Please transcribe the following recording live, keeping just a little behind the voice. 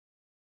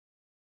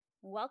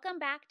Welcome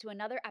back to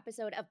another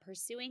episode of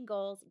Pursuing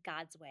Goals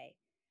God's Way.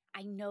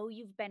 I know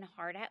you've been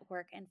hard at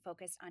work and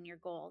focused on your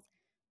goals,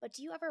 but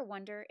do you ever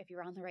wonder if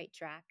you're on the right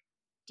track?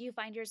 Do you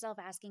find yourself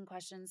asking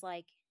questions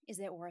like, is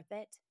it worth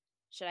it?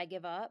 Should I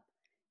give up?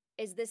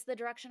 Is this the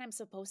direction I'm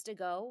supposed to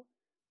go?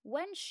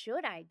 When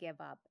should I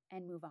give up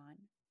and move on?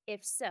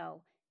 If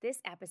so, this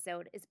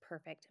episode is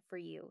perfect for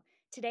you.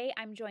 Today,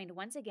 I'm joined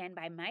once again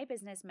by my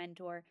business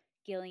mentor,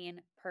 Gillian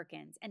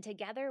Perkins, and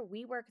together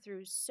we work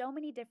through so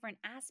many different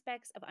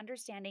aspects of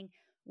understanding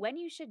when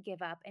you should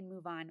give up and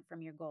move on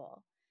from your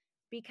goal.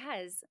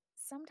 Because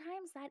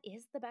sometimes that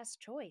is the best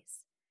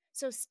choice.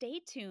 So stay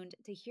tuned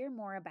to hear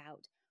more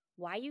about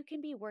why you can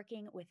be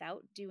working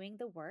without doing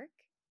the work,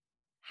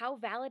 how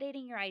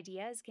validating your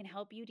ideas can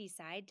help you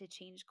decide to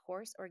change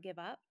course or give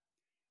up,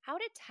 how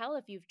to tell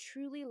if you've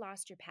truly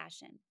lost your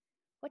passion,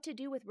 what to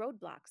do with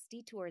roadblocks,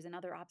 detours, and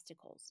other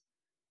obstacles,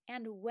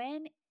 and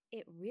when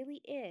it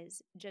really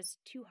is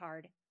just too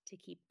hard to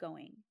keep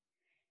going.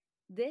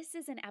 This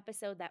is an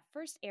episode that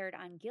first aired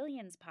on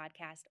Gillian's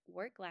podcast,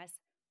 Work Less,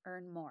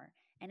 Earn More,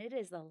 and it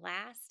is the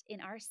last in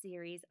our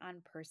series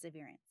on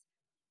perseverance.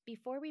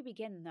 Before we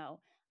begin, though,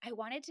 I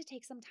wanted to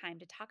take some time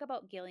to talk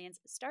about Gillian's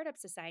Startup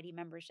Society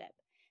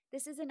membership.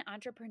 This is an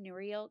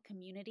entrepreneurial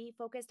community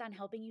focused on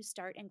helping you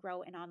start and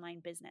grow an online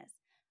business.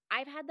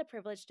 I've had the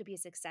privilege to be a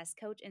success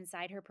coach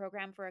inside her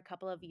program for a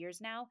couple of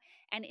years now,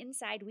 and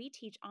inside we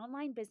teach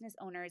online business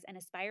owners and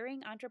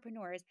aspiring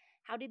entrepreneurs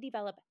how to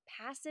develop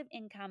passive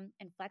income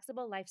and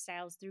flexible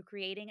lifestyles through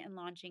creating and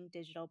launching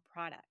digital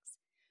products.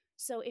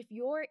 So if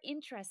you're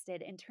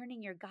interested in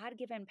turning your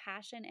God-given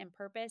passion and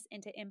purpose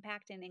into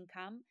impact and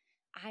income,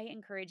 I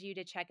encourage you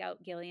to check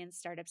out Gillian's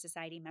Startup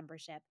Society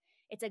membership.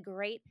 It's a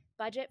great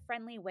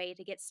budget-friendly way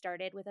to get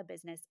started with a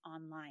business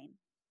online.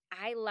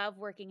 I love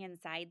working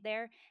inside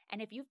there,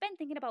 and if you've been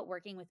thinking about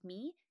working with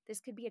me, this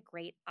could be a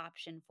great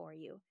option for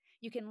you.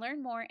 You can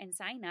learn more and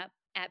sign up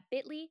at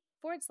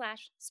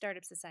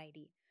bit.ly/startup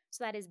society.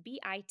 So that is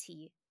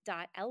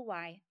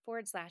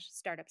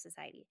bit.ly/startup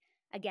society.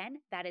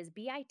 Again, that is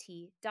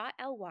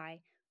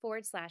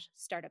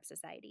bit.ly/startup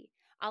society.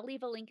 I'll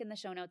leave a link in the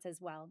show notes as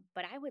well,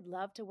 but I would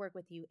love to work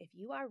with you if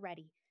you are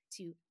ready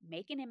to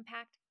make an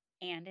impact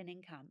and an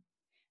income.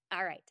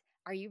 All right.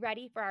 Are you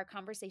ready for our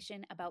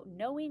conversation about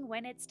knowing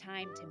when it's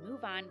time to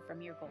move on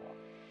from your goal?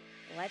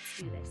 Let's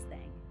do this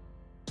thing.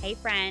 Hey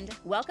friend,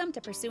 welcome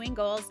to Pursuing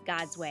Goals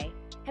God's Way.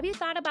 Have you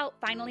thought about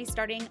finally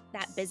starting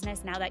that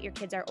business now that your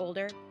kids are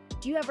older?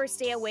 Do you ever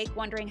stay awake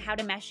wondering how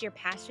to mesh your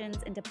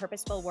passions into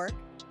purposeful work?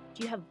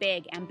 Do you have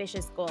big,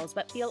 ambitious goals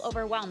but feel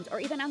overwhelmed or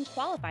even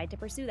unqualified to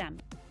pursue them?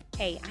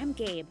 Hey, I'm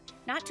Gabe.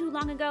 Not too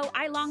long ago,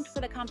 I longed for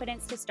the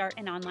confidence to start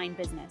an online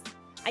business.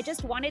 I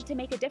just wanted to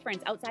make a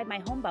difference outside my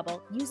home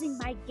bubble using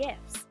my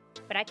gifts.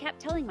 But I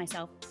kept telling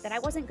myself that I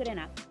wasn't good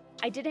enough.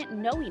 I didn't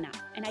know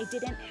enough, and I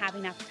didn't have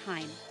enough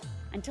time.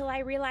 Until I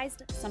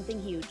realized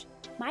something huge.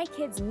 My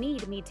kids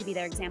need me to be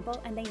their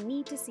example, and they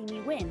need to see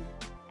me win.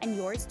 And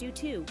yours do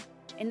too.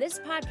 In this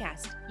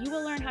podcast, you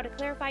will learn how to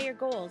clarify your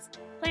goals,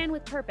 plan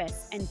with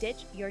purpose, and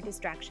ditch your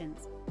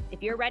distractions.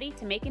 If you're ready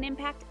to make an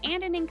impact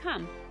and an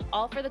income,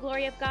 all for the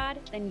glory of God,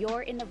 then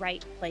you're in the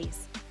right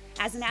place.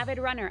 As an avid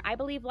runner, I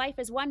believe life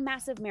is one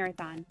massive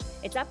marathon.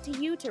 It's up to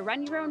you to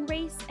run your own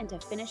race and to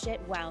finish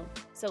it well.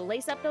 So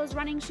lace up those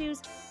running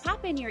shoes,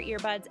 pop in your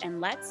earbuds, and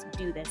let's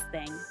do this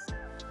thing.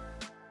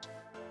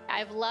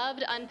 I've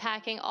loved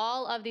unpacking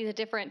all of these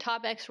different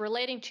topics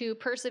relating to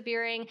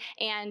persevering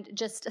and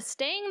just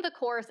staying the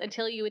course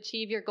until you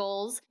achieve your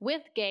goals.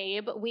 With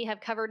Gabe, we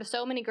have covered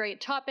so many great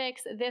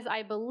topics. This,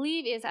 I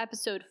believe, is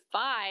episode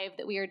 5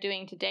 that we are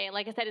doing today.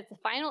 Like I said, it's the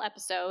final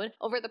episode.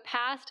 Over the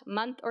past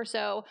month or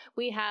so,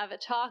 we have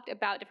talked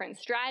about different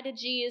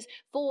strategies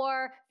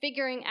for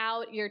figuring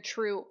out your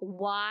true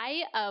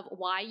why of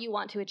why you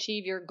want to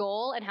achieve your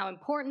goal and how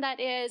important that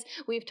is.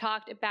 We've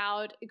talked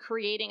about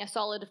creating a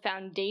solid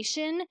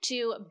foundation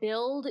to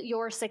build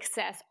your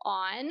success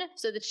on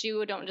so that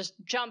you don't just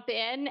jump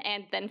in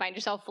and then find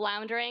yourself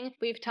floundering.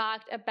 We've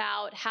talked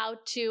about how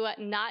to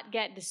not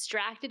get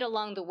distracted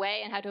along the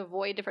way and how to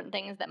avoid different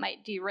things that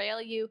might derail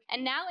you.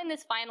 And now in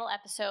this final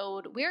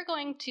episode, we're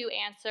going to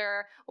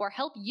answer, or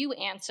help you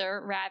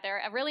answer rather,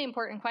 a really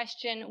important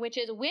question, which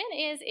is, when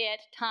is it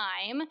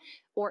time,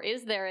 or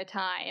is there a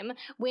time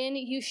when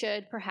you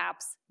should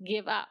perhaps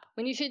give up,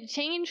 when you should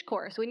change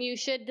course, when you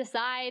should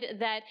decide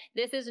that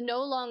this is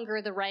no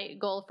longer the right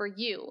goal for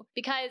you?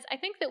 Because I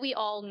think that we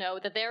all know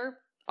that there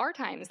are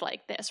times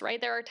like this, right?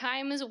 There are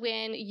times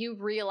when you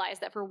realize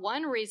that for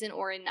one reason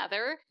or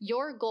another,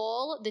 your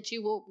goal that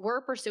you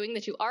were pursuing,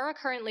 that you are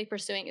currently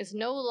pursuing, is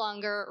no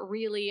longer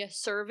really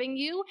serving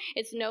you.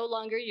 It's no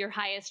longer your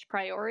highest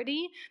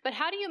priority. But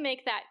how do you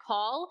make that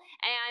call?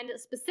 And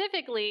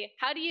specifically,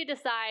 how do you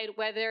decide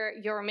whether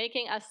you're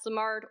making a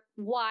smart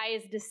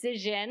wise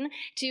decision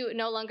to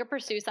no longer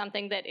pursue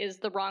something that is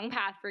the wrong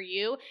path for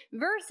you,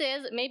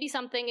 versus maybe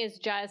something is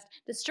just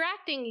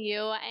distracting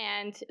you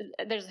and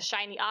there's a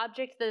shiny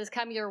object that has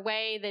come your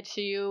way that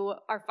you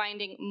are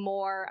finding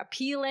more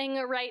appealing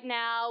right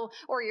now,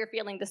 or you're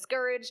feeling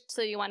discouraged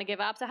so you want to give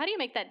up. So how do you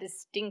make that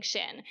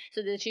distinction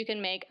so that you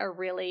can make a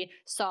really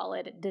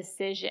solid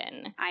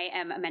decision? I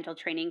am a mental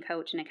training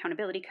coach and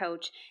accountability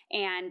coach,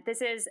 and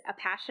this is a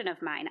passion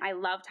of mine. I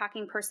love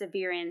talking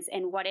perseverance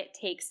and what it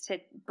takes to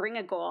bring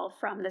a goal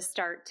from the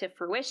start to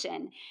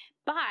fruition.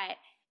 But,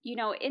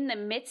 in the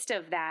midst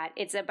of that,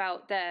 it's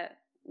about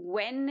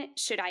when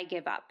should I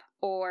give up?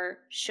 Or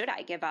should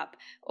I give up?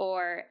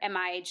 Or am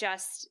I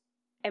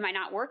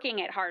not working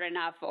it hard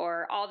enough,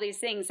 or all these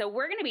things? So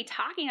we're going to be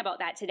talking about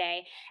that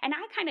today. And I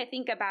kind of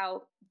think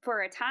about,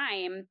 for a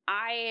time,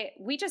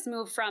 we just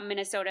moved from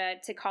Minnesota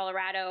to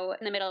Colorado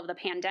in the middle of the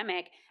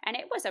pandemic, and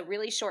it was a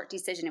really short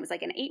decision. It was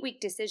like an 8-week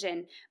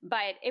decision,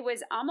 but it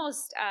was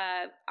almost,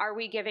 are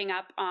we giving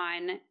up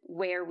on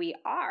where we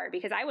are?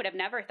 Because I would have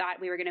never thought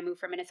we were going to move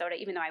from Minnesota,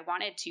 even though I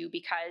wanted to,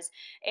 because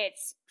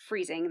it's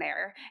freezing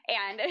there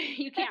and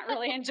you can't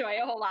really enjoy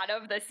a whole lot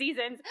of the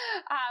seasons.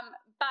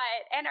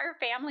 And our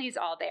family's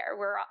all there.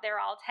 They're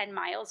all 10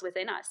 miles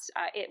within us,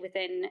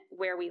 within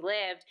where we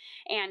lived.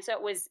 And so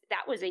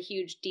that was a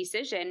huge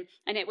decision.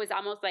 And it was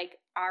almost like,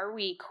 are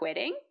we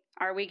quitting?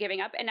 Are we giving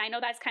up? And I know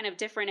that's kind of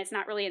different. It's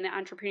not really in the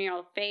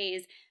entrepreneurial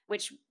phase,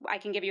 which I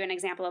can give you an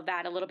example of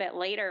that a little bit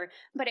later.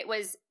 But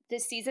the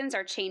seasons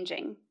are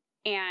changing.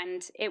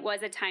 And it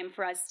was a time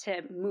for us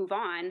to move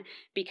on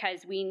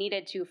because we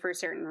needed to for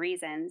certain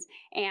reasons.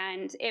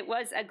 And it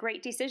was a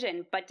great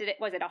decision, but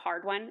was it a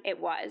hard one? It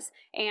was.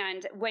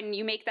 And when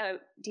you make the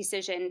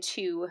decision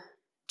to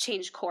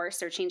change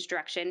course or change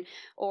direction,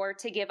 or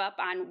to give up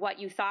on what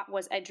you thought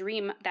was a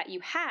dream that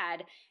you had,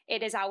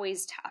 it is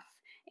always tough.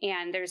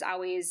 And there's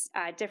always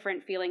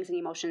different feelings and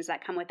emotions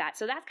that come with that.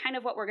 So that's kind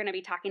of what we're going to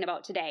be talking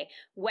about today.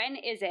 When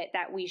is it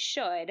that we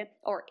should,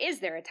 or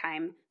is there a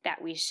time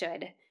that we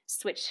should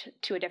switch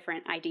to a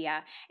different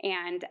idea?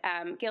 And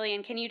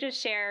Gillian, can you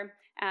just share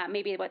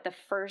maybe what the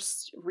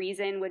first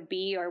reason would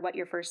be, or what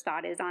your first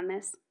thought is on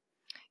this?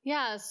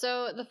 Yeah,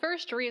 so the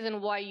first reason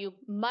why you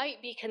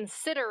might be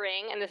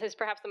considering, and this is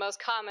perhaps the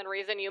most common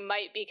reason you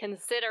might be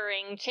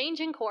considering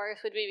changing course,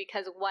 would be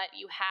because what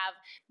you have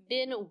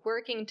been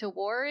working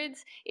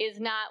towards is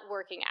not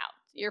working out.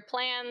 Your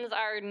plans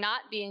are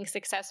not being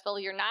successful.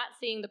 You're not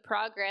seeing the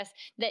progress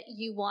that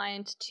you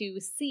want to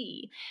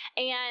see.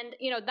 And,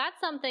 that's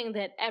something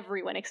that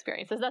everyone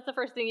experiences. That's the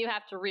first thing you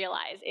have to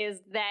realize, is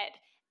that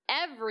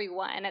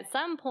everyone at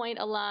some point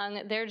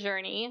along their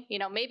journey,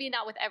 maybe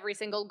not with every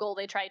single goal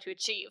they try to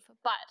achieve,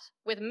 but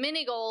with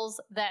many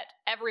goals that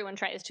everyone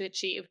tries to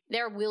achieve,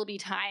 there will be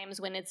times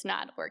when it's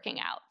not working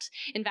out.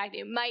 In fact,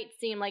 it might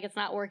seem like it's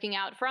not working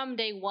out from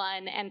day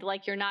one and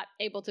like you're not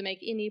able to make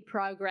any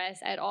progress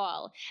at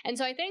all. And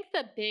so I think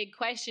the big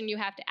question you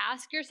have to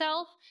ask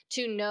yourself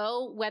to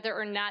know whether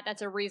or not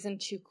that's a reason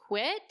to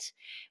quit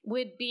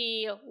would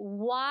be,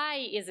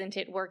 why isn't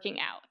it working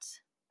out?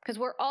 Because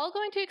we're all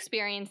going to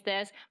experience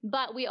this,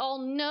 but we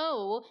all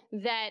know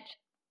that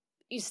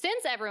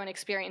since everyone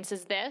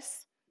experiences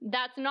this,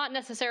 that's not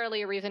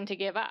necessarily a reason to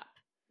give up,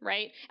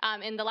 right?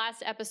 In the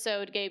last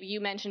episode, Gabe, you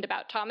mentioned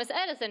about Thomas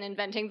Edison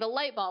inventing the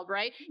light bulb,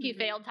 right? He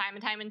failed time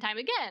and time and time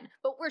again,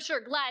 but we're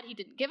sure glad he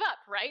didn't give up,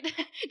 right?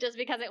 Just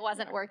because it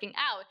wasn't working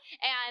out.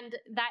 And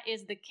that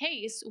is the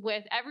case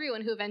with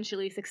everyone who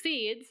eventually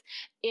succeeds,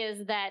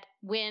 is that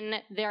when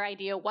their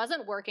idea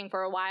wasn't working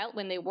for a while,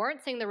 when they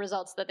weren't seeing the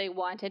results that they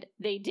wanted,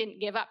 they didn't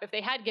give up. If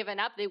they had given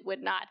up, they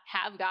would not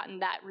have gotten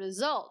that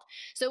result.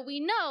 So we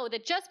know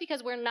that just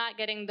because we're not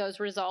getting those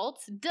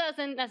results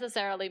doesn't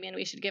necessarily mean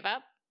we should give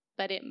up,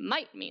 but it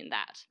might mean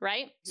that,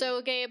 right?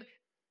 So Gabe,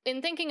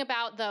 in thinking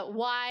about the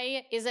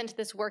why isn't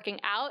this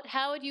working out,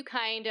 how would you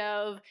kind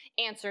of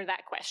answer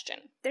that question?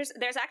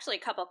 There's actually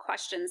a couple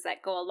questions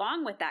that go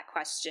along with that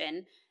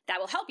question that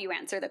will help you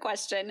answer the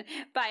question.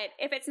 But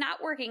if it's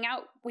not working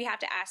out, we have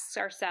to ask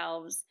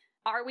ourselves,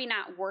 are we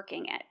not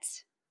working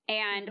it?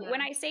 And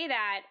when I say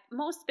that,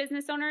 most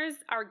business owners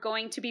are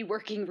going to be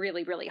working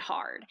really, really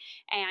hard,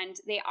 and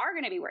they are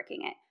going to be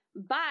working it.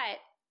 But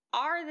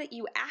are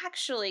you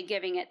actually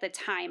giving it the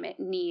time it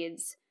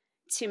needs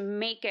to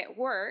make it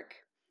work?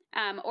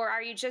 Or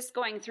are you just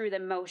going through the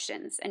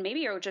motions? And maybe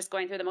you're just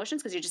going through the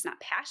motions because you're just not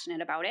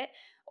passionate about it.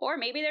 Or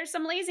maybe there's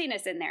some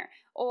laziness in there,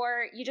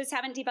 or you just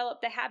haven't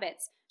developed the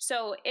habits.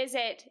 So is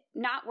it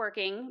not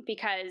working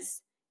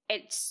because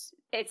it's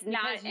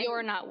not, because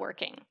you're not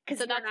working?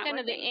 So that's kind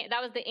of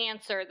that was the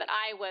answer that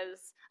I was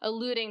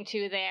alluding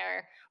to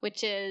there,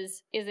 which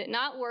is it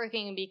not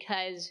working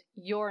because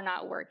you're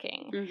not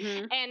working?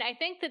 And I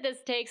think that this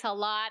takes a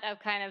lot of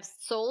kind of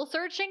soul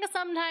searching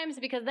sometimes,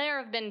 because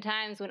there have been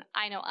times when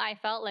I know I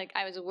felt like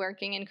I was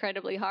working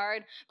incredibly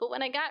hard, but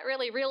when I got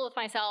really real with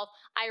myself,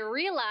 I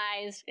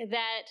realized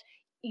that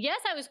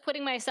yes, I was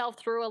putting myself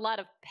through a lot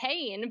of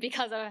pain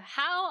because of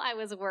how I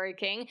was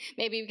working,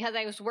 maybe because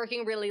I was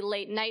working really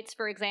late nights,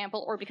 for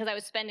example, or because I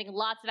was spending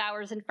lots of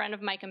hours in front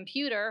of my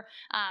computer,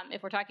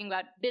 if we're talking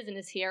about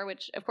business here,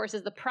 which of course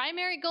is the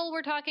primary goal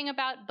we're talking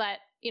about, but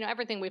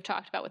everything we've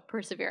talked about with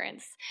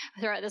perseverance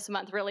throughout this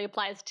month really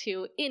applies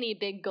to any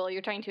big goal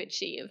you're trying to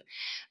achieve.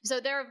 So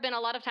there have been a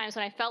lot of times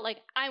when I felt like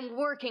I'm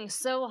working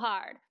so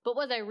hard, but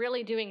was I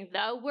really doing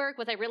the work?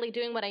 Was I really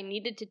doing what I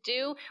needed to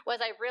do? Was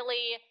I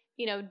really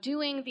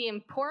doing the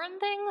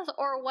important things,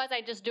 or was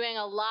I just doing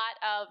a lot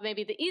of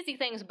maybe the easy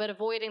things, but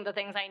avoiding the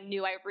things I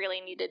knew I really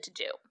needed to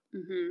do?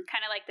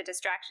 Kind of like the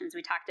distractions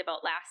we talked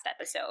about last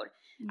episode.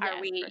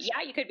 Yes,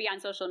 sure. You could be on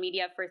social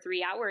media for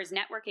 3 hours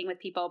networking with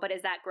people, but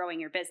is that growing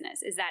your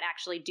business? Is that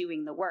actually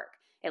doing the work?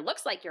 It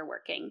looks like you're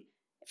working.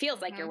 It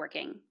feels like you're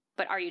working,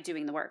 but are you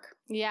doing the work?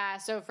 Yeah,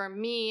 so for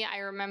me, I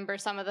remember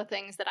some of the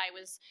things that I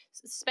was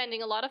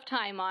spending a lot of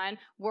time on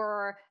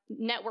were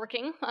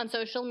networking on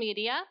social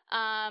media,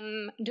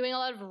 doing a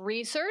lot of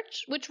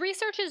research, which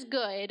research is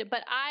good,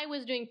 but I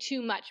was doing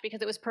too much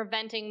because it was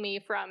preventing me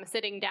from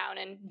sitting down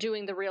and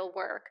doing the real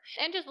work,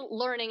 and just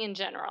learning in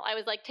general. I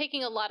was like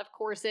taking a lot of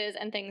courses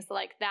and things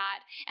like that,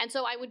 and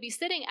so I would be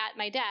sitting at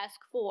my desk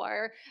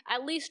for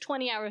at least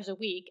 20 hours a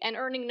week and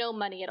earning no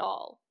money at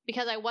all,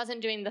 because I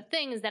wasn't doing the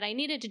things that I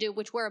needed to do,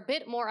 which were a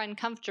bit more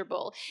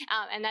uncomfortable.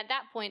 And at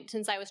that point,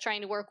 since I was trying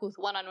to work with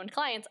one-on-one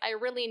clients, I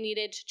really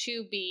needed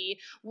to be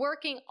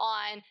working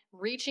on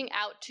reaching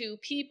out to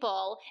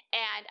people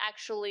and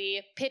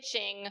actually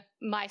pitching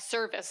my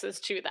services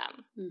to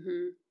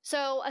them.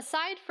 So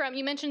aside from,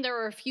 you mentioned there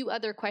were a few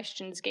other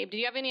questions, Gabe. Do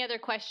you have any other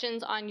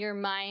questions on your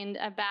mind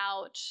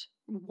about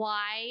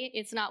why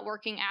it's not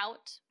working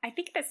out? I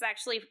think this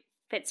actually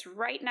fits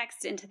right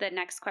next into the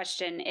next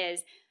question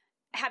is,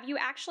 have you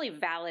actually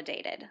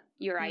validated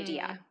your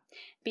idea?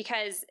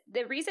 Because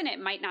the reason it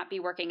might not be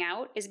working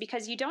out is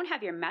because you don't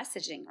have your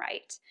messaging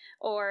right,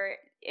 or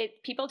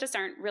people just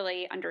aren't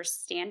really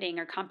understanding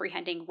or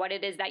comprehending what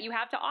it is that you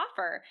have to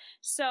offer.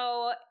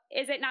 So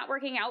is it not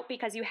working out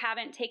because you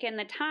haven't taken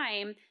the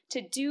time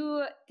to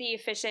do the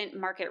efficient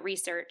market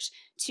research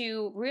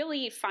to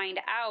really find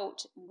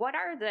out what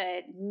are the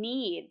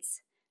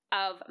needs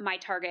of my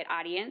target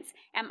audience?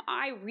 Am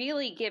I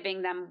really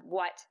giving them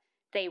what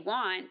they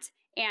want?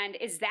 And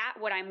is that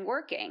what I'm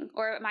working?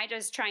 Or am I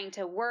just trying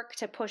to work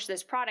to push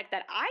this product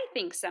that I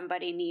think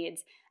somebody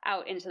needs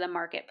out into the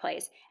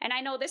marketplace? And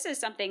I know this is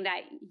something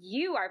that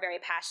you are very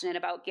passionate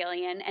about,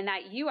 Gillian, and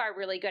that you are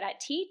really good at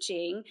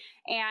teaching.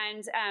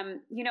 And,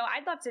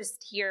 I'd love to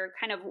just hear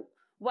kind of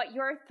what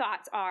your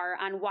thoughts are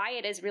on why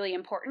it is really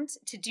important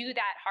to do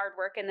that hard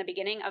work in the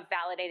beginning of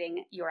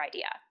validating your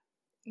idea.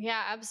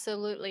 Yeah,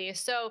 absolutely.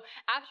 So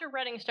after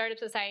running Startup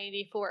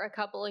Society for a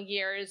couple of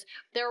years,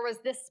 there was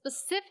this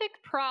specific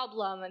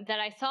problem that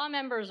I saw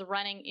members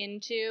running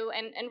into,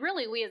 and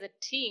really we as a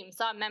team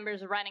saw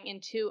members running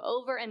into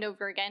over and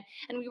over again,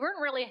 and we weren't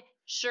really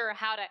sure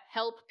how to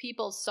help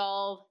people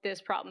solve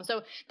this problem.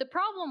 So the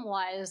problem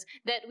was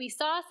that we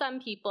saw some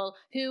people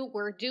who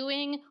were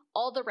doing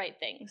all the right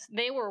things.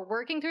 They were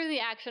working through the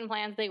action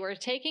plans. They were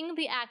taking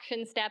the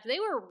action steps. They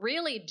were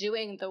really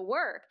doing the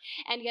work,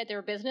 and yet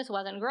their business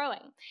wasn't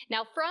growing.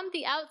 Now, from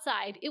the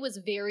outside, it was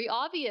very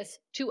obvious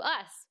to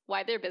us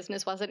why their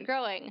business wasn't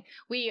growing.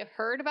 We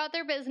heard about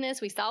their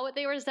business. We saw what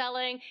they were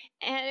selling,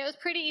 and it was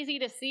pretty easy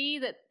to see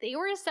that they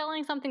were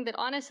selling something that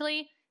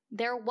honestly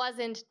there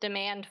wasn't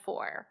demand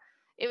for.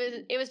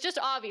 It was just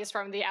obvious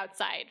from the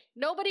outside.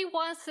 Nobody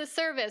wants this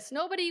service.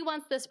 Nobody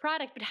wants this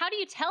product. But how do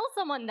you tell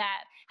someone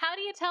that? How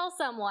do you tell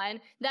someone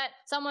that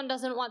someone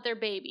doesn't want their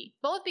baby?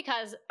 Both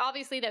because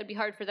obviously that would be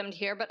hard for them to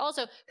hear, but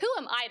also who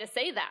am I to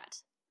say that?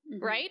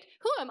 Right?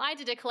 Who am I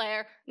to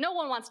declare no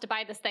one wants to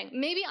buy this thing?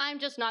 Maybe I'm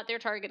just not their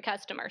target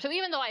customer. So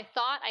even though I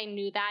thought I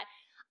knew that,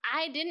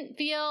 I didn't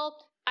feel,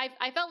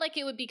 I felt like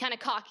it would be kind of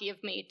cocky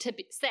of me to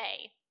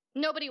say,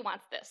 nobody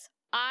wants this.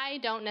 I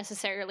don't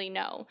necessarily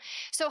know.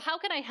 So how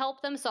can I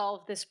help them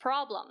solve this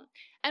problem?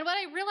 And what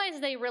I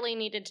realized they really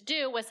needed to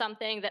do was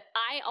something that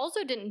I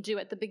also didn't do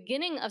at the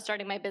beginning of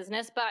starting my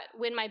business, but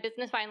when my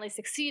business finally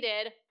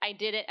succeeded, I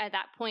did it at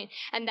that point.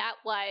 And that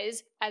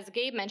was, as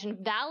Gabe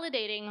mentioned,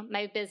 validating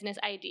my business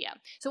idea.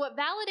 So what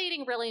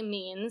validating really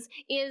means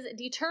is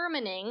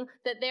determining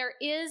that there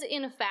is,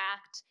 in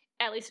fact,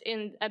 at least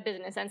in a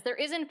business sense, there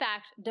is, in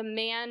fact,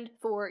 demand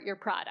for your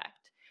product.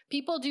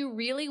 People do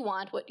really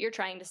want what you're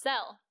trying to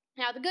sell.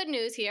 Now, the good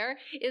news here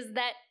is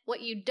that what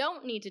you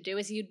don't need to do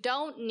is you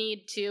don't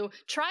need to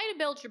try to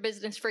build your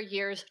business for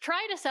years,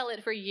 try to sell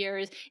it for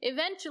years,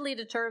 eventually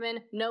determine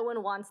no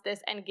one wants this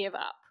and give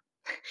up.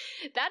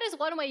 That is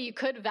one way you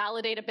could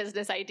validate a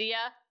business idea,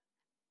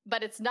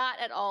 but it's not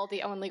at all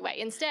the only way.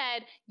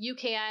 Instead, you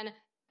can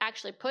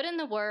actually put in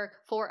the work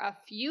for a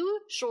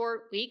few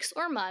short weeks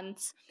or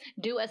months,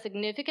 do a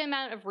significant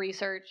amount of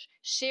research,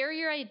 share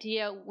your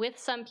idea with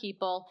some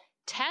people,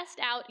 test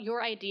out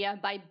your idea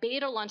by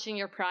beta launching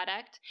your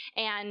product.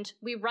 And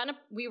we run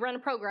a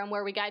program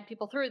where we guide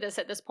people through this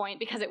at this point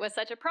because it was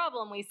such a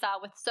problem we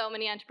saw with so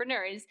many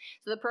entrepreneurs.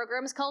 So the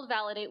program is called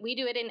Validate. We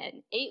do it in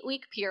an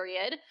 8-week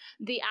period.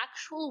 The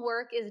actual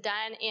work is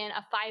done in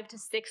a 5 to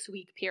 6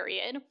 week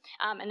period.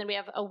 And then we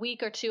have a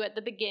week or two at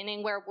the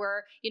beginning where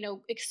we're,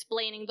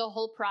 explaining the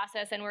whole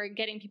process and we're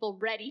getting people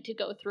ready to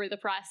go through the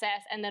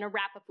process, and then a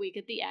wrap-up week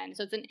at the end.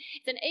 So it's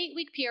an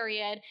 8-week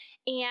period,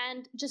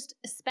 and just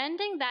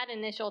spending that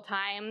initial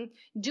time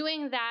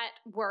doing that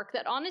work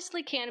that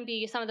honestly can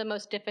be some of the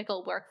most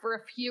difficult work for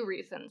a few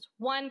reasons.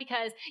 One,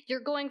 because you're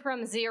going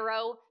from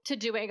zero to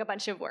doing a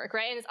bunch of work,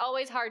 right? And it's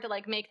always hard to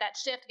make that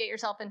shift, get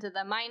yourself into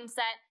the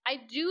mindset.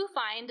 I do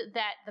find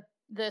that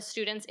the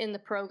students in the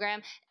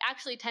program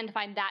actually tend to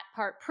find that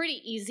part pretty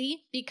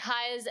easy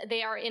because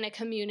they are in a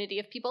community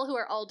of people who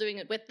are all doing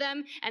it with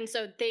them. And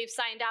so they've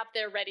signed up,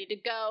 they're ready to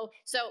go.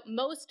 So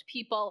most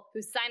people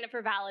who sign up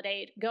for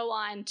Validate go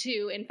on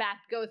to, in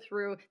fact, go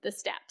through the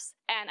steps.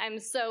 And I'm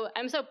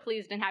so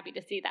pleased and happy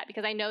to see that,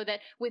 because I know that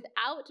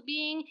without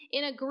being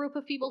in a group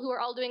of people who are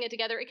all doing it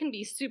together, it can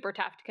be super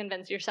tough to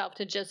convince yourself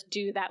to just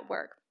do that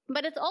work.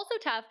 But it's also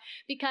tough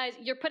because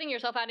you're putting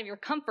yourself out of your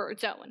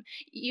comfort zone.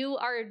 You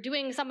are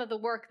doing some of the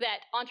work that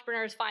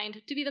entrepreneurs find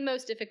to be the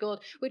most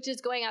difficult, which is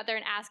going out there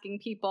and asking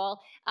people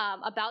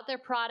about their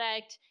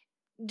product,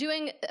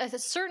 doing a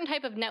certain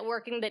type of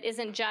networking that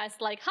isn't just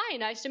hi,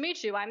 nice to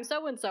meet you, I'm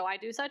so-and-so, I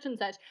do such and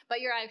such, but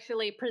you're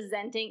actually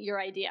presenting your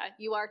idea.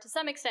 You are, to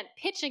some extent,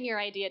 pitching your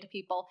idea to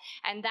people,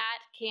 and that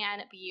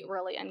can be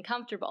really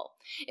uncomfortable.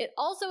 It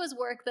also is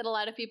work that a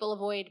lot of people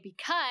avoid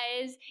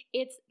because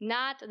it's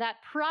not that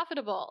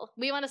profitable.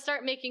 We want to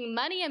start making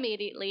money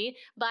immediately,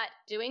 but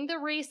doing the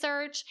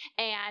research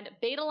and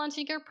beta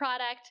launching your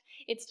product,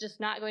 it's just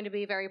not going to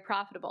be very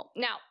profitable.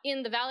 Now,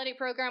 in the Validate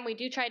program, we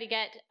do try to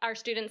get our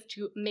students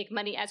to make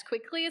money as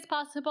quickly as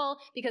possible,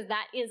 because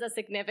that is a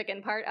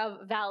significant part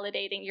of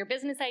validating your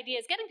business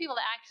ideas, getting people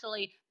to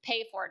actually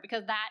pay for it,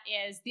 because that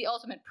is the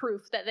ultimate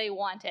proof that they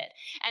want it.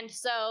 And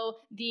so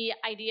the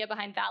idea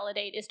behind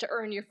Validate is to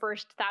earn your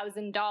first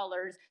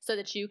 $1,000 so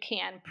that you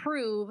can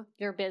prove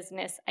your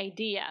business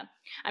idea.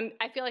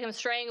 I feel like I'm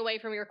straying away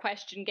from your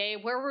question, Gabe.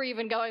 Where were we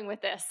even going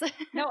with this?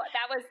 No,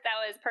 that was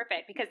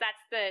perfect, because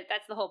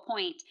that's the whole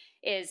point,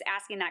 is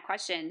asking that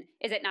question.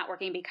 Is it not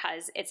working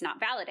because it's not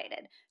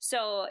validated?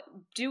 So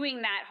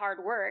doing that hard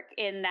work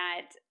in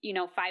that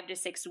 5 to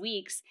 6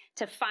 weeks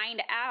to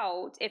find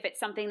out if it's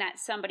something that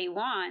somebody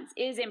wants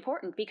is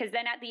important, because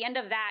then at the end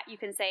of that you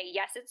can say,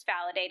 yes, it's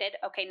validated.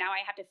 Okay, now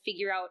I have to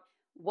figure out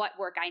what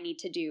work I need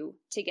to do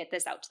to get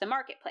this out to the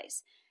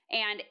marketplace.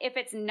 And if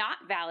it's not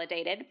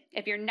validated,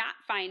 if you're not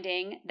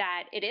finding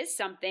that it is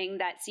something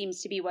that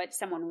seems to be what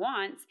someone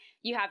wants,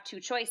 you have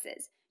two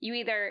choices. You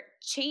either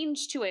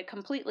change to a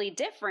completely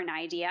different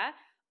idea,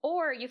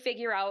 or you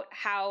figure out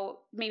how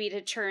maybe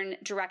to turn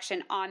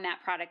direction on that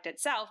product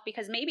itself,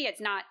 because maybe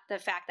it's not the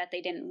fact that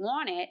they didn't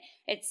want it,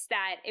 it's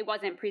that it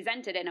wasn't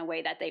presented in a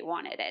way that they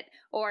wanted it.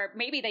 Or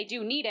maybe they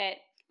do need it,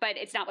 but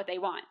it's not what they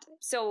want.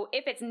 So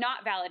if it's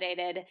not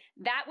validated,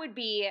 that would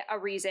be a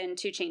reason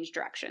to change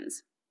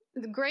directions.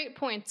 Great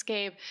points,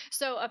 Gabe.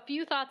 So a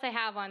few thoughts I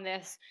have on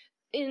this.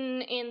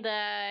 In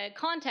the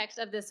context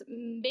of this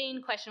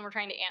main question we're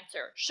trying to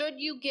answer, should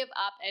you give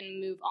up and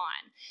move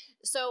on?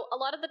 So a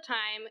lot of the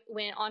time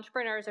when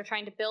entrepreneurs are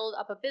trying to build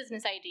up a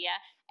business idea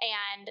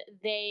and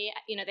they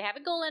have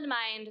a goal in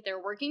mind,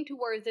 they're working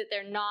towards it,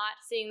 they're not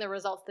seeing the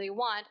results they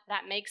want,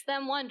 that makes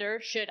them wonder,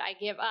 should I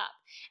give up?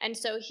 And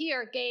so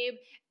here, Gabe,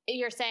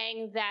 you're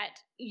saying that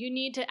you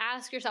need to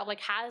ask yourself,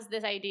 has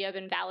this idea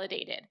been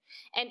validated?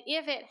 And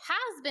if it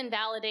has been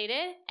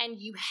validated and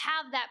you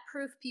have that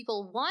proof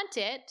people want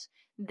it,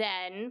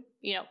 then,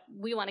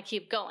 we want to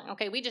keep going.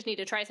 Okay, we just need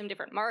to try some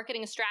different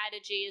marketing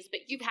strategies, but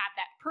you have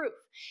that proof.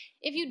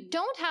 If you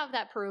don't have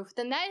that proof,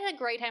 then that is a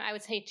great time, I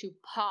would say, to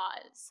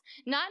pause.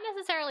 Not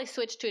necessarily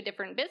switch to a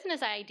different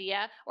business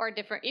idea or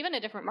even a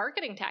different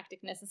marketing tactic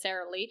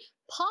necessarily.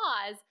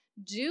 Pause,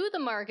 do the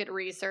market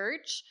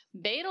research,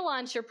 beta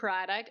launch your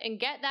product,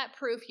 and get that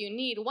proof you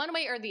need one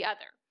way or the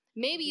other.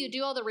 Maybe you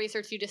do all the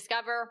research, you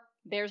discover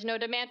there's no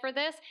demand for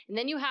this, and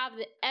then you have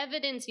the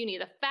evidence you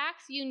need, the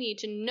facts you need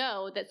to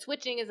know that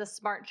switching is a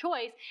smart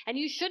choice, and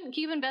you shouldn't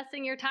keep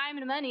investing your time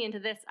and money into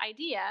this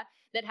idea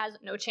that has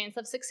no chance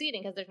of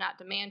succeeding because there's not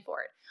demand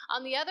for it.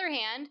 On the other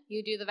hand,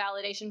 you do the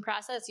validation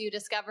process, you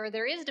discover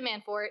there is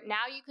demand for it,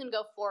 now you can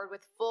go forward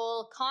with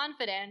full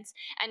confidence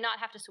and not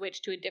have to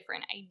switch to a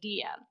different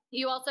idea.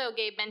 You also,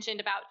 Gabe, mentioned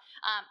about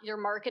your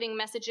marketing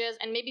messages,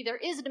 and maybe there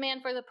is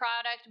demand for the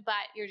product,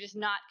 but you're just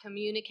not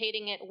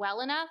communicating it well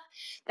enough.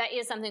 That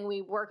is something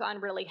we work on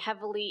really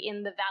heavily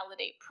in the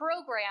Validate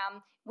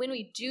program, when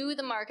we do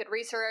the market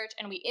research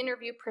and we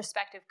interview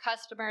prospective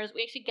customers,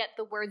 we actually get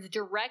the words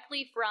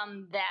directly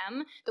from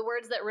them, the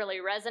words that really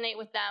resonate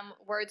with them,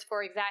 words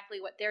for exactly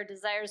what their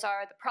desires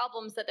are, the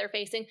problems that they're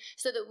facing,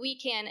 so that we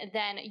can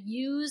then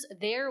use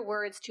their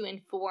words to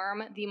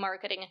inform the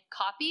marketing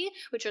copy,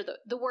 which are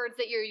the words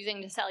that you're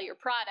using to sell your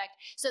product,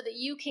 so that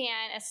you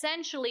can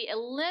essentially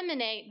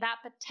eliminate that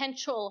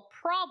potential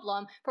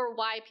problem for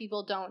why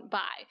people don't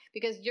buy,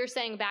 because you're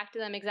saying back to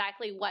them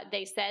exactly what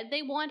they said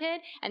they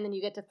wanted, and then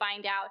you get to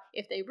find out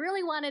if they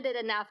really wanted it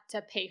enough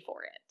to pay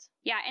for it.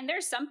 Yeah, and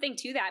there's something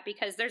to that,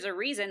 because there's a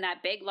reason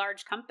that big,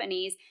 large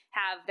companies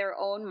have their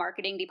own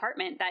marketing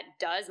department that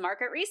does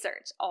market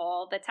research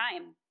all the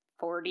time.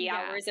 40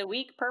 hours a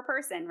week per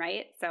person,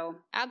 right? So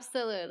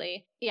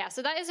absolutely. Yeah,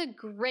 so that is a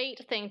great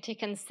thing to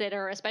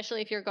consider,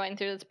 especially if you're going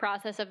through this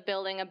process of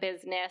building a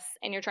business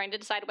and you're trying to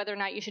decide whether or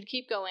not you should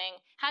keep going.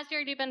 Has it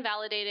already been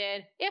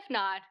validated? If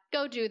not,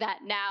 go do that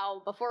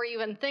now before you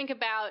even think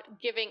about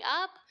giving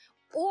up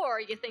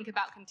or you think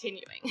about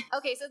continuing.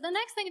 Okay, so the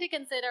next thing to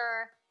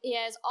consider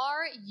is,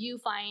 are you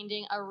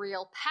finding a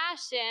real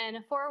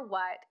passion for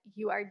what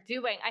you are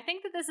doing? I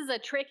think that this is a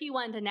tricky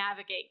one to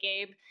navigate,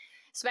 Gabe.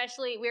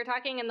 Especially, we were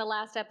talking in the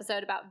last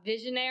episode about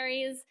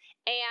visionaries,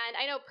 and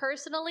I know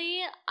personally,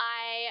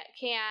 I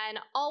can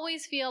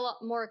always feel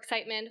more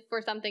excitement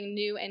for something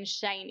new and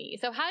shiny.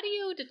 So how do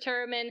you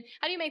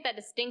make that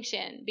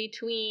distinction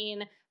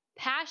between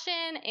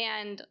passion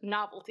and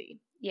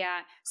novelty? Yeah,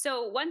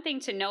 so one thing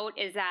to note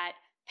is that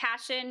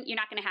passion, you're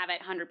not going to have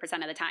it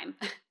 100% of the time.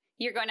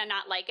 You're going to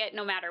not like it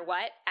no matter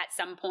what at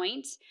some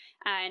point.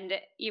 And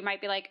you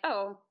might be like,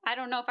 oh, I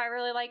don't know if I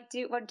really like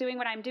doing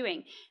what I'm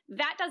doing.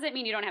 That doesn't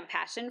mean you don't have a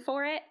passion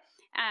for it.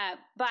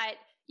 But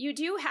you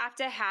do have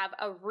to have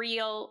a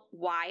real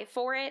why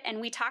for it.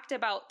 And we talked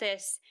about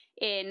this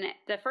in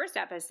the first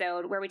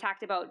episode where we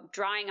talked about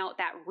drawing out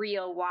that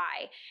real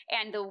why.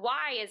 And the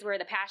why is where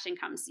the passion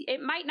comes.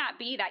 It might not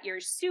be that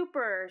you're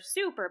super,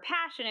 super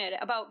passionate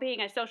about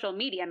being a social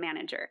media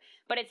manager,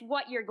 but it's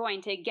what you're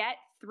going to get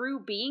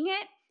through being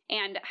it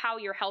and how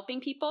you're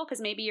helping people,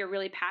 because maybe you're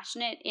really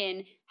passionate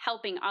in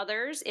helping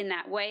others in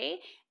that way.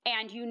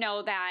 And you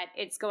know that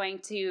it's going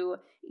to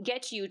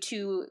get you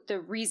to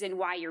the reason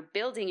why you're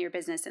building your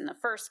business in the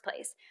first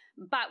place.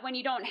 But when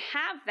you don't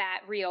have that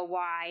real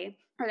why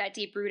or that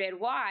deep-rooted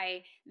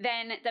why,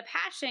 then the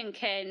passion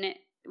can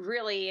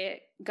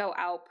really go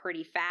out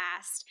pretty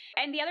fast.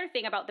 And the other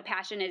thing about the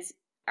passion is,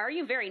 are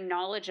you very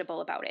knowledgeable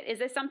about it? Is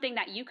this something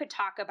that you could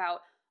talk about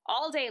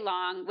all day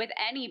long with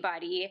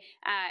anybody,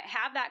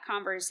 have that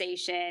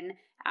conversation,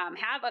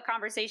 have a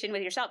conversation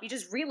with yourself? You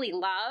just really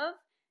love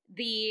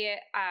the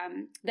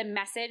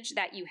message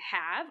that you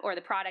have or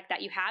the product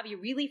that you have. You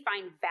really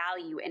find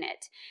value in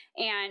it.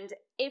 And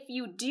if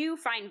you do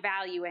find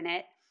value in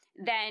it,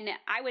 then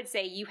I would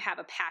say you have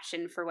a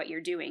passion for what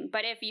you're doing.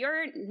 But if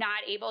you're not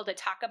able to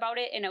talk about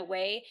it in a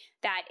way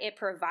that it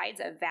provides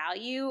a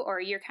value, or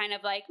you're kind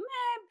of like,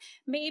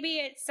 maybe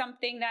it's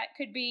something that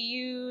could be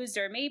used,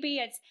 or maybe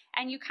it's,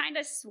 and you kind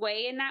of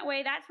sway in that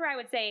way, that's where I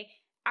would say,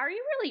 are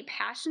you really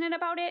passionate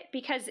about it?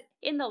 Because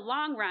in the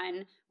long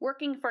run,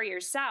 working for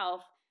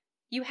yourself,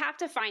 you have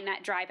to find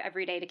that drive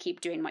every day to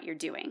keep doing what you're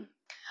doing.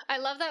 I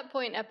love that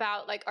point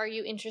about, like, are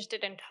you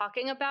interested in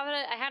talking about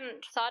it? I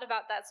hadn't thought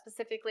about that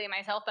specifically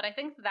myself, but I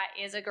think that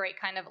is a great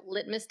kind of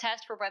litmus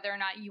test for whether or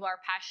not you are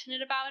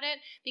passionate about it,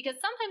 because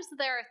sometimes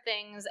there are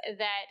things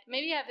that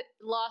maybe have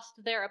lost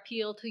their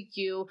appeal to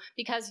you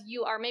because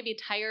you are maybe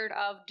tired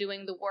of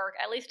doing the work,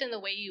 at least in the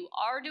way you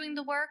are doing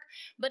the work.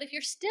 But if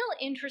you're still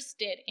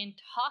interested in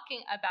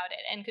talking about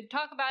it and could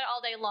talk about it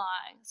all day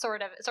long,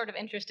 sort of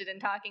interested in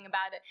talking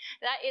about it,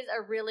 that is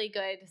a really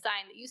good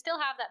sign that you still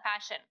have that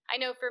passion. I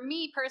know for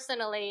me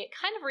personally,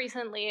 kind of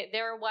recently,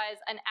 there was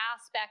an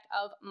aspect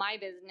of my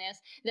business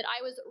that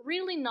I was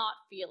really not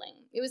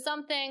feeling. It was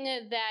something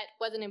that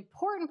was an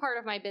important part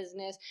of my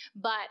business,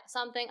 but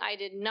something I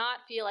did not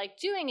feel like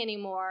doing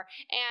anymore.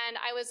 And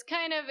I was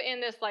kind of in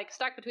this like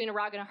stuck between a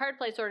rock and a hard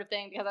place sort of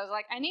thing, because I was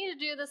like, I need to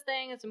do this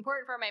thing. It's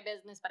important for my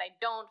business, but I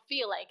don't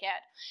feel like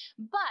it.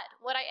 But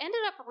what I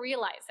ended up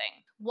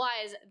realizing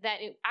was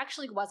that it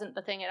actually wasn't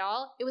the thing at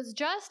all. It was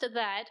just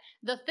that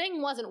the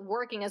thing wasn't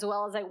working as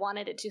well as I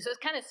wanted it to. So it's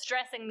kind of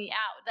stressing me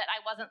out that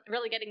I wasn't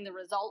really getting the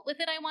result with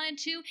it I wanted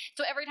to.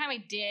 So every time I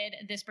did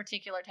this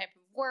particular type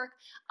of work,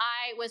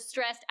 I was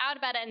stressed out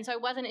about it, and so I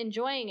wasn't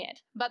enjoying it.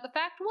 But the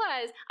fact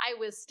was, I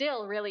was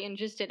still really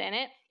interested in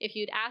it. If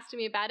you'd asked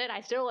me about it,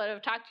 I still would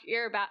have talked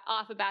your ear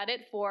off about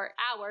it for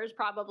hours,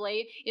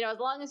 probably. You know, as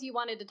long as you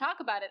wanted to talk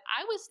about it,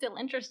 I was still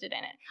interested in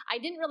it. I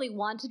didn't really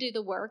want to do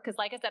the work because,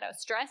 like I said, I was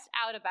stressed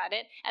out about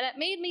it, and that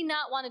made me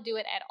not want to do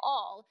it at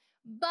all.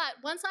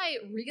 But once I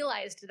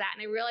realized that,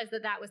 and I realized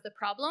that that was the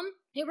problem,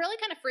 it really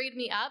kind of freed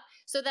me up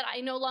so that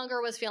I no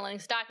longer was feeling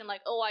stuck and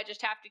like, oh, I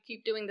just have to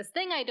keep doing this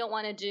thing I don't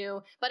want to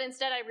do. But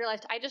instead I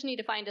realized I just need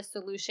to find a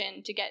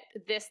solution to get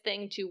this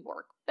thing to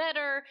work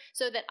better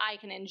so that I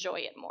can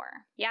enjoy it more.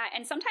 Yeah,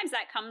 and sometimes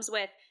that comes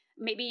with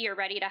maybe you're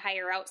ready to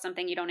hire out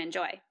something you don't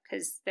enjoy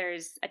because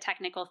there's a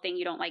technical thing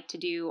you don't like to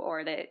do,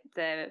 or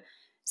the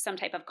some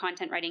type of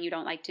content writing you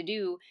don't like to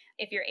do,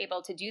 if you're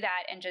able to do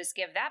that and just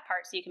give that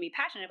part so you can be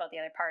passionate about the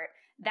other part,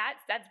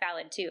 that's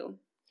valid too.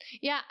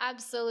 Yeah,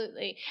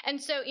 absolutely. And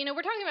so,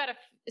 we're talking about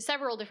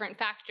several different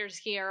factors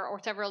here, or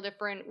several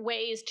different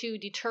ways to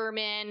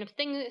determine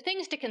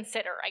things to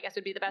consider, I guess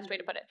would be the best way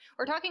to put it.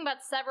 We're talking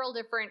about several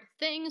different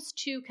things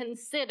to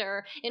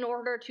consider in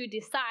order to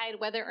decide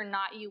whether or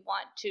not you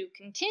want to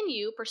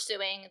continue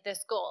pursuing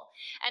this goal.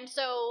 And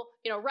so,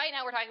 right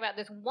now we're talking about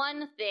this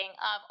one thing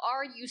of,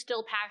 are you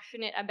still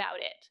passionate about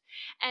it?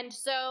 And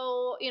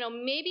so,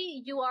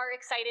 maybe you are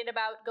excited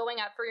about going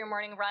out for your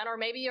morning run, or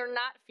maybe you're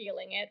not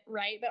feeling it,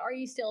 right? But are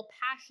you still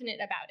passionate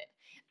about it?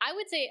 I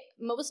would say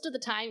most of the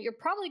time, you're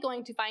probably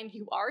going to find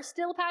you are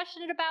still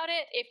passionate about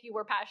it if you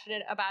were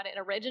passionate about it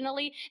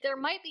originally. There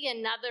might be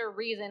another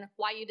reason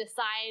why you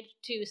decide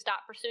to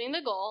stop pursuing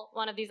the goal,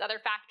 one of these other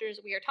factors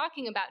we are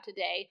talking about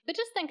today. But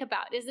just think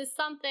about, is this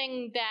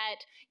something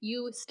that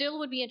you still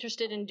would be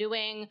interested in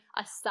doing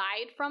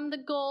aside from the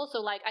goal?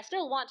 So like, I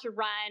still want to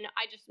run,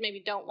 I just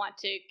maybe don't want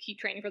to keep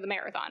training for the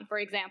marathon, for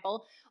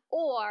example.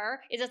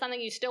 Or is it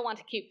something you still want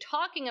to keep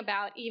talking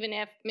about, even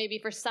if maybe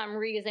for some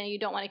reason you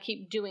don't want to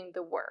keep doing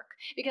the work?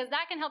 Because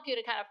that can help you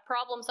to kind of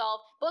problem solve,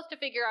 both to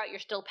figure out you're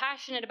still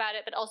passionate about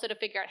it, but also to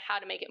figure out how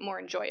to make it more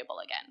enjoyable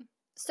again.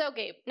 So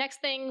Gabe,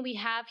 next thing we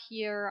have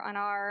here on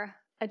our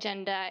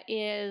agenda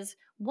is,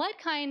 what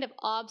kind of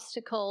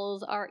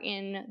obstacles are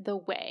in the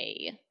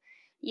way?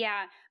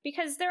 Yeah,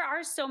 because there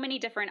are so many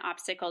different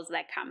obstacles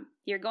that come.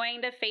 You're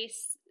going to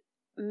face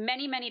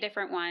many, many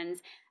different ones,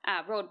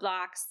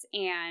 roadblocks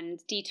and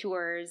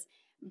detours,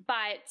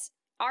 but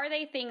are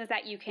they things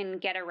that you can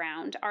get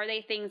around? Are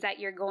they things that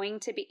you're going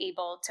to be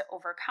able to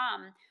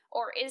overcome?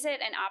 Or is it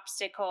an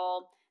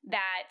obstacle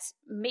that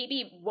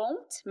maybe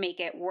won't make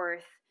it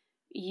worth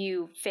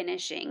you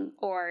finishing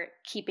or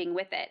keeping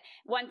with it?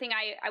 One thing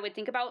I would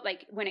think about,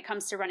 like when it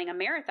comes to running a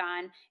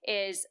marathon,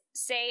 is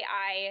say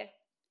I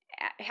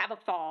have a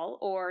fall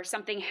or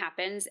something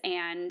happens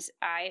and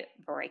I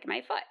break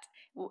my foot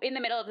in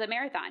the middle of the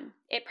marathon.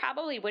 It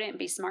probably wouldn't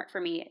be smart for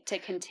me to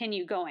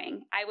continue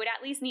going. I would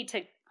at least need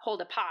to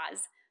hold a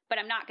pause, but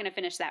I'm not going to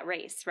finish that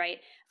race, right?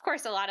 Of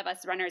course, a lot of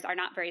us runners are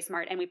not very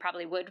smart and we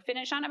probably would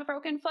finish on a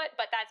broken foot,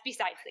 but that's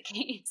besides the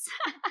case.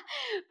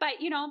 But,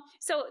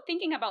 so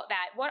thinking about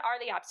that, what are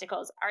the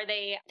obstacles? Are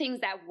they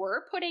things that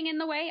we're putting in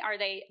the way? Are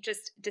they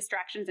just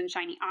distractions and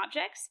shiny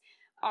objects?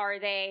 Are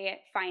they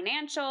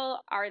financial?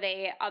 Are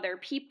they other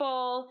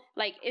people?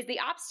 Like, is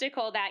the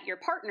obstacle that your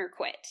partner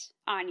quit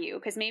on you?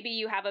 Because maybe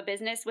you have a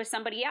business with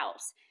somebody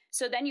else.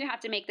 So then you have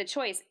to make the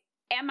choice.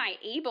 Am I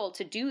able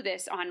to do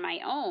this on my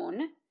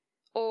own?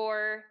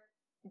 Or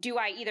do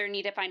I either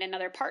need to find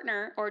another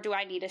partner, or do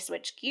I need to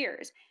switch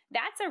gears?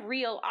 That's a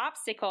real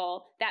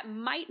obstacle that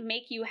might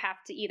make you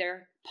have to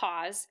either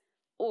pause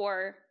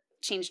or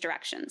change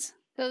directions.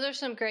 Those are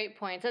some great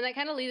points. And that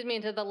kind of leads me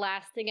into the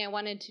last thing I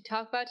wanted to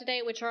talk about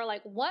today, which are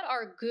like, what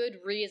are good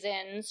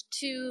reasons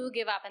to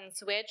give up and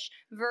switch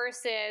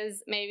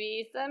versus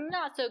maybe some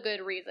not so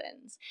good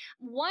reasons?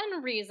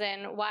 One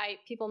reason why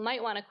people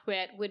might want to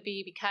quit would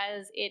be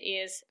because it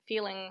is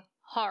feeling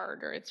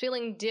hard or it's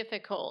feeling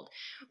difficult.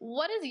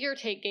 What is your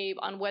take, Gabe,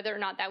 on whether or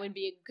not that would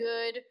be a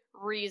good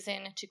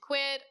reason to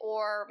quit,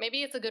 or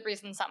maybe it's a good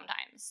reason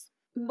sometimes?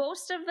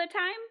 Most of the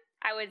time,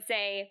 I would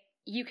say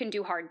you can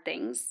do hard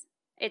things.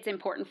 It's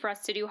important for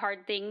us to do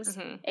hard things.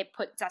 Mm-hmm. It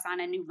puts us on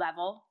a new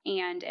level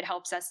and it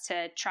helps us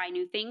to try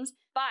new things.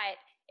 But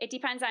it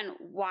depends on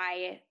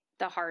why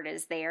the hard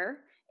is there.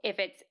 If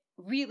it's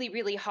really,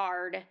 really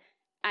hard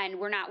and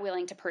we're not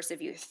willing to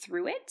persevere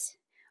through it,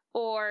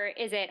 or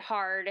is it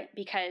hard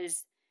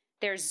because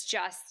there's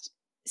just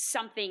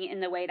something in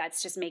the way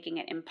that's just making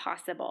it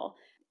impossible?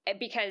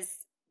 Because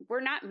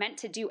we're not meant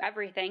to do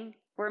everything.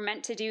 We're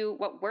meant to do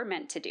what we're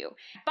meant to do.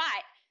 But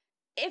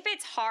if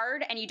it's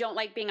hard and you don't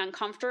like being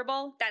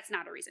uncomfortable, that's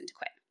not a reason to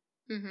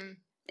quit. Mm-hmm.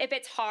 If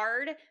it's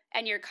hard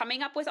and you're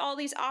coming up with all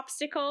these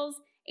obstacles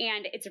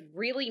and it's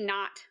really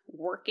not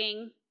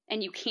working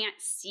and you can't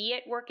see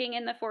it working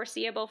in the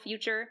foreseeable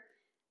future,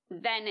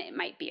 then it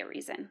might be a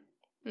reason.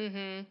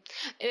 Mm-hmm.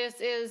 This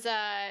is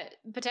a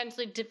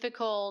potentially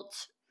difficult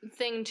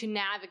thing to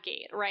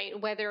navigate, right?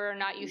 Whether or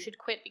not you should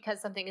quit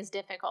because something is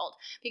difficult.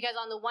 Because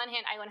on the one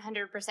hand, I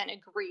 100%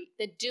 agree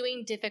that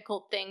doing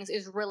difficult things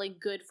is really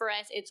good for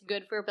us. It's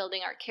good for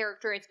building our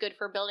character. It's good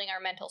for building our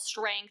mental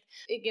strength.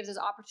 It gives us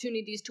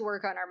opportunities to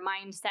work on our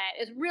mindset.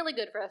 It's really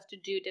good for us to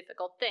do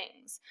difficult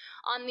things.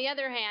 On the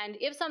other hand,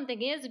 if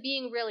something is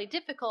being really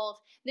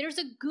difficult, there's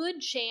a good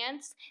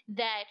chance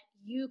that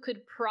you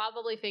could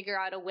probably figure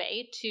out a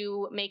way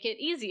to make it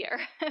easier,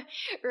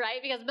 right?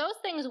 Because most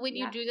things, when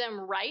you do them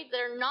right,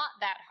 they're not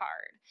that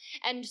hard.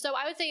 And so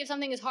I would say if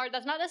something is hard,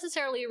 that's not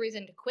necessarily a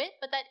reason to quit,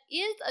 but that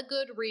is a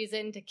good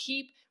reason to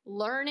keep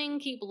learning,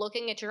 keep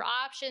looking at your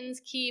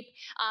options, keep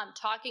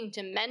talking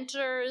to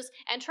mentors,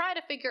 and try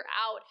to figure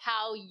out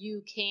how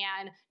you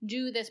can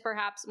do this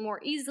perhaps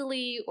more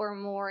easily or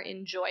more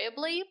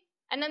enjoyably.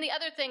 And then the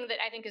other thing that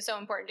I think is so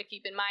important to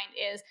keep in mind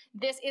is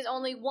this is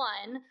only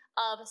one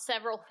of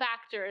several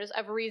factors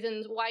of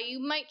reasons why you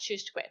might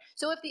choose to quit.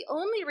 So if the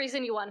only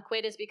reason you want to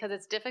quit is because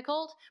it's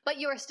difficult, but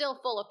you are still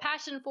full of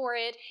passion for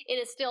it, it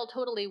is still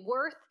totally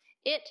worth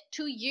it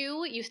to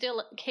you, you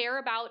still care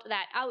about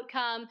that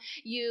outcome,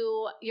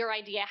 your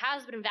idea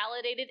has been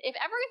validated. If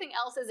everything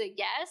else is a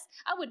yes,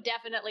 I would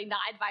definitely not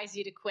advise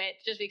you to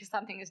quit just because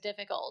something is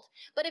difficult.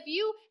 But if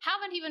you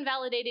haven't even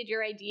validated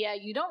your idea,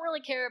 you don't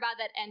really care about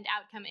that end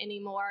outcome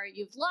anymore,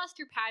 you've lost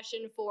your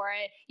passion for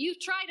it, you've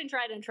tried and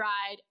tried and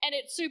tried, and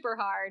it's super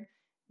hard,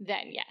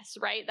 then yes,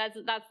 right?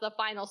 That's the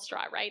final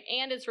straw, right?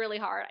 And it's really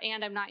hard,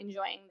 and I'm not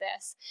enjoying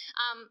this.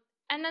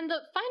 And then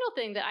the final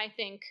thing that I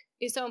think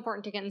is so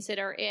important to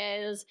consider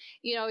is,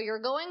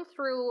 you're going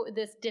through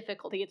this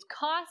difficulty. It's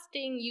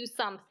costing you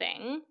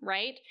something,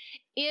 right?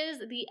 Is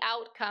the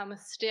outcome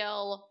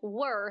still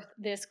worth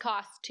this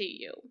cost to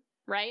you,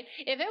 right?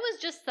 If it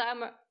was just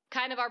some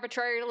kind of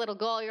arbitrary little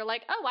goal, you're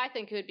like, oh, I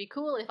think it would be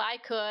cool if I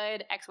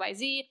could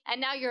XYZ,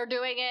 and now you're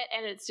doing it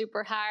and it's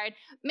super hard.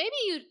 Maybe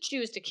you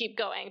choose to keep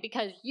going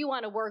because you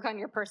want to work on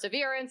your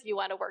perseverance, you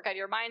want to work on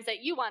your mindset,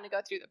 you want to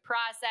go through the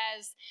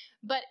process.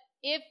 But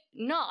if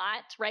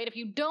not, right, if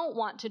you don't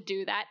want to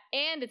do that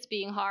and it's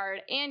being hard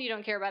and you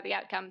don't care about the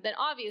outcome, then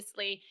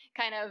obviously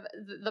kind of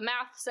the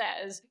math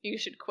says you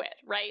should quit,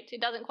 right?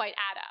 It doesn't quite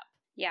add up.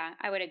 Yeah,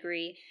 I would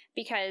agree,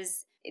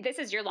 because this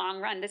is your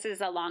long run. This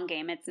is a long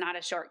game. It's not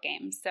a short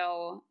game.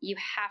 So you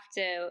have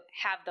to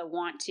have the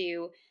want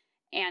to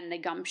and the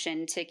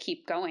gumption to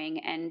keep going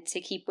and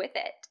to keep with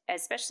it,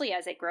 especially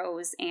as it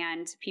grows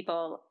and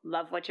people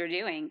love what you're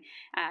doing.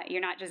 You're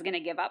not just going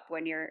to give up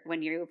when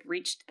you've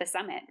reached the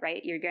summit,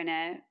 right? You're going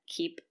to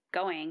keep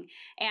going.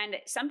 And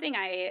something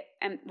I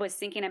was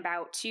thinking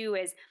about too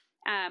is,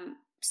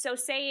 so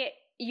say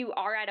you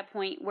are at a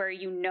point where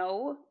you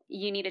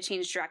need to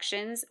change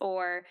directions,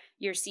 or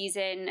your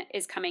season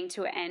is coming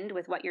to an end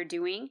with what you're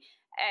doing.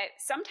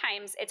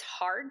 Sometimes it's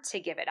hard to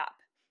give it up.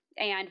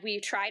 And we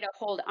try to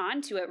hold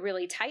on to it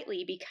really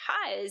tightly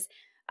because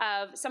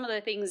of some of the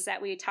things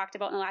that we talked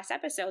about in the last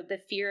episode, the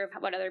fear of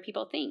what other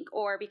people think,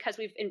 or because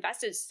we've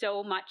invested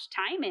so much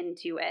time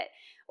into it,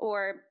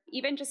 or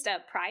even just a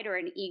pride or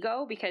an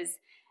ego because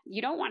you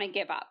don't want to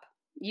give up.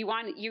 You are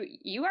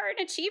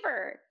an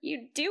achiever.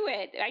 You do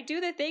it. I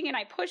do the thing and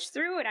I push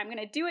through and I'm going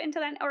to do it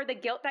until then, or the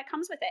guilt that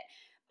comes with it.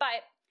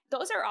 But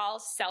those are all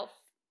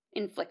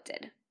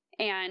self-inflicted.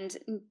 And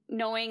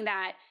knowing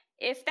that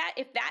if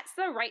that's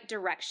the right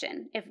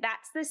direction, if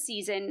that's the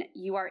season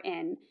you are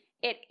in,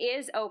 it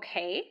is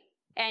okay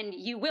and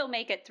you will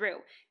make it through,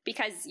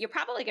 because you're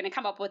probably going to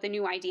come up with a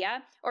new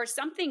idea, or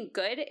something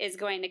good is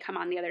going to come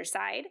on the other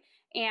side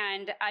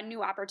and a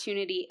new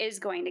opportunity is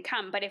going to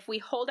come. But if we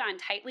hold on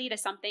tightly to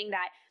something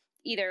that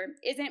either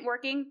isn't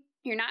working,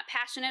 you're not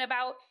passionate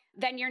about,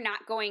 then you're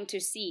not going to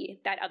see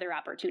that other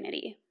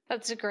opportunity.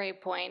 That's a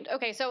great point.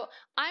 Okay, so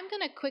I'm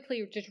going to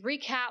quickly just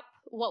recap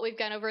what we've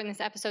gone over in this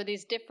episode,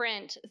 these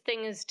different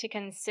things to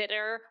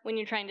consider when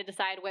you're trying to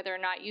decide whether or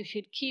not you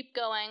should keep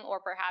going or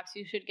perhaps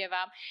you should give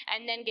up.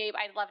 And then, Gabe,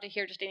 I'd love to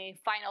hear just any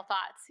final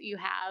thoughts you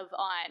have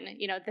on,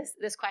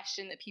 this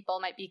question that people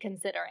might be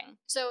considering.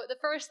 So the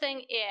first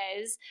thing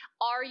is,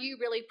 are you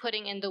really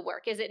putting in the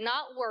work? Is it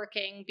not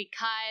working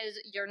because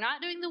you're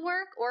not doing the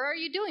work, or are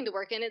you doing the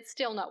work and it's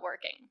still not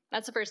working?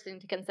 That's the first thing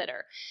to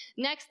consider.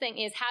 Next thing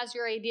is, has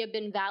your idea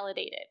been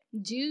validated?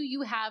 Do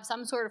you have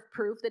some sort of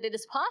proof that it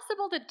is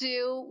possible to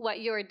do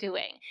what you're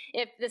doing?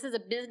 If this is a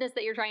business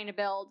that you're trying to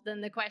build,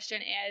 then the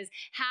question is,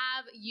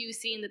 have you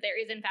seen that there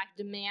is in fact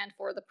demand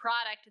for the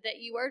product that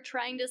you are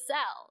trying to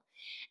sell?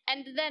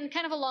 And then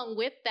kind of along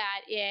with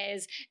that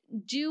is,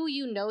 do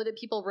you know that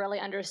people really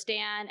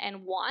understand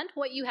and want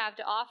what you have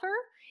to offer?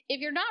 If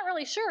you're not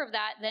really sure of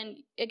that, then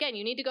again,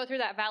 you need to go through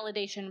that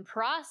validation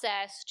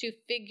process to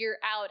figure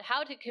out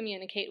how to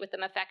communicate with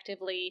them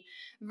effectively,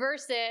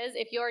 versus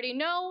if you already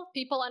know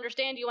people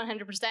understand you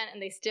 100%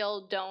 and they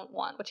still don't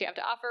want what you have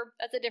to offer,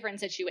 that's a different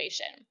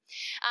situation.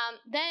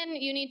 Then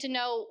you need to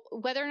know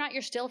whether or not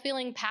you're still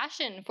feeling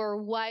passion for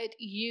what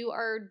you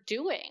are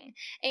doing.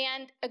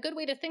 And a good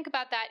way to think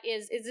about that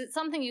is it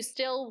something you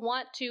still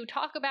want to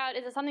talk about?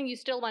 Is it something you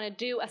still want to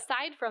do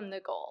aside from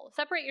the goal?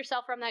 Separate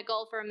yourself from that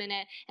goal for a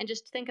minute and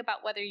just think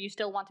about whether you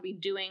still want to be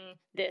doing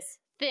this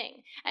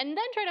thing. And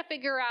then try to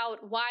figure out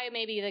why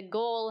maybe the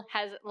goal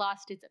has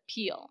lost its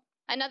appeal.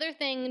 Another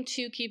thing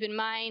to keep in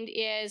mind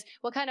is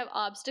what kind of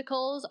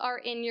obstacles are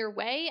in your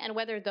way and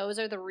whether those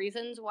are the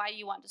reasons why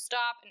you want to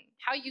stop, and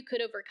how you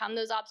could overcome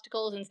those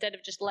obstacles instead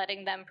of just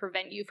letting them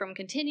prevent you from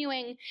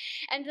continuing.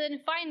 And then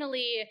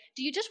finally,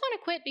 do you just want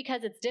to quit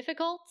because it's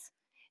difficult?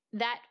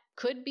 That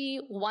could be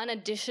one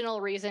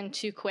additional reason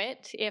to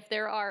quit. If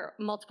there are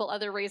multiple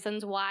other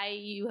reasons why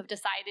you have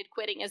decided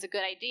quitting is a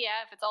good idea,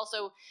 if it's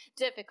also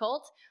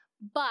difficult,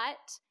 but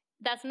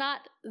that's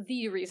not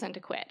the reason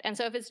to quit. And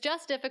so if it's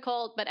just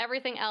difficult, but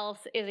everything else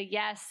is a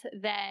yes,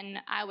 then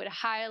I would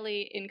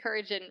highly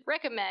encourage and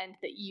recommend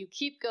that you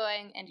keep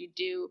going and you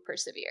do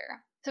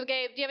persevere. So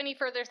Gabe, do you have any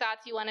further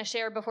thoughts you want to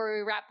share before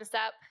we wrap this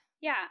up?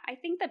 Yeah, I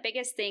think the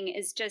biggest thing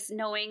is just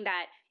knowing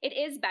that it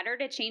is better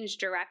to change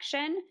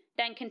direction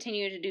than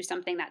continue to do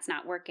something that's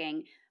not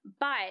working.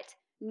 But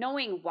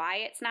knowing why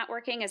it's not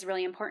working is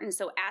really important.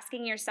 So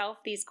asking yourself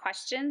these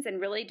questions and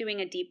really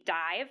doing a deep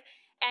dive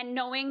and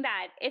knowing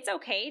that it's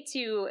okay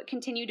to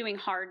continue doing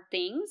hard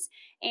things.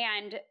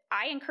 And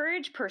I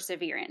encourage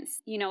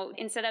perseverance,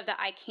 instead of the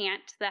I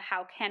can't, the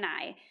how can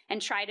I,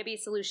 and try to be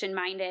solution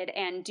minded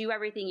and do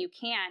everything you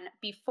can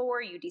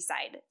before you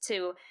decide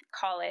to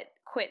call it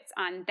quits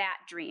on that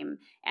dream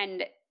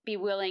and be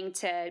willing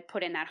to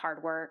put in that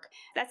hard work.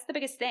 That's the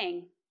biggest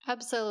thing.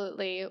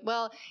 Absolutely.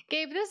 Well,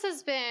 Gabe, this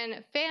has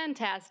been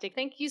fantastic.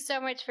 Thank you so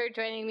much for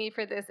joining me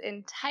for this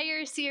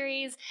entire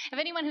series. If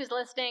anyone who's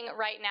listening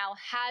right now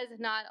has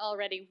not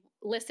already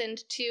listened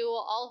to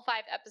all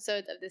 5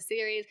 episodes of this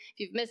series, if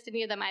you've missed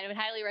any of them, I would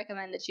highly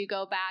recommend that you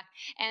go back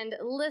and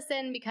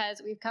listen,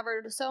 because we've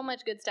covered so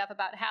much good stuff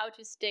about how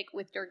to stick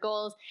with your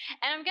goals.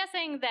 And I'm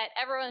guessing that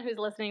everyone who's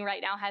listening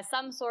right now has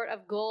some sort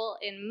of goal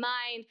in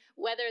mind,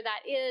 whether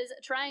that is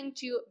trying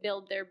to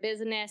build their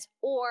business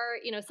or,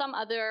 some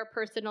other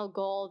personal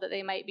goal that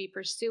they might be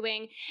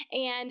pursuing.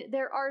 And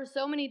there are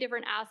so many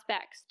different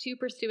aspects to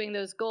pursuing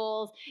those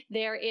goals.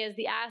 There is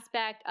the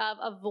aspect of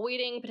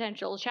avoiding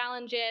potential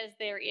challenges.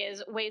 There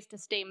is ways to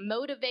stay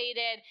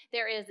motivated.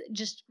 There is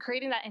just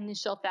creating that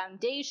initial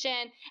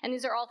foundation. And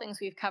these are all things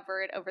we've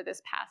covered over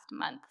this past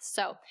month.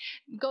 So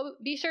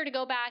be sure to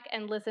go back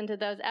and listen to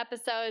those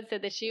episodes so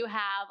that you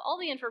have all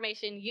the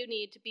information you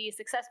need to be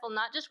successful,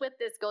 not just with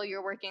this goal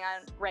you're working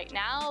on right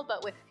now,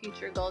 but with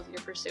future goals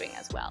you're pursuing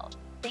as well.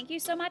 Thank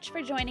you so much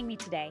for joining me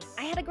today.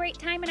 I had a great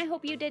time and I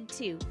hope you did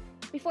too.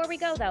 Before we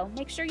go though,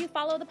 make sure you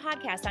follow the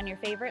podcast on your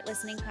favorite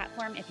listening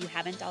platform if you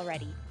haven't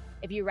already.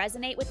 If you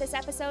resonate with this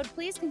episode,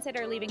 please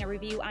consider leaving a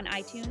review on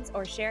iTunes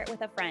or share it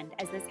with a friend,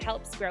 as this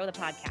helps grow the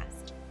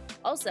podcast.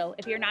 Also,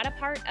 if you're not a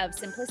part of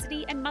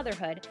Simplicity and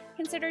Motherhood,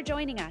 consider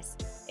joining us.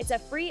 It's a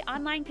free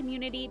online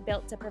community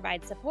built to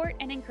provide support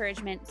and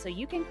encouragement so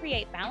you can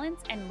create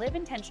balance and live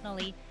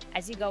intentionally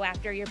as you go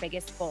after your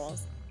biggest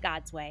goals,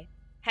 God's way.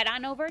 Head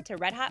on over to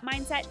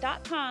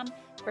redhotmindset.com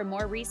for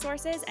more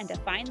resources and to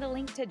find the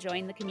link to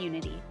join the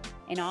community.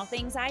 In all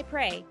things I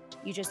pray,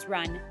 you just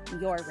run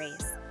your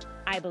race.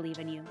 I believe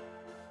in you.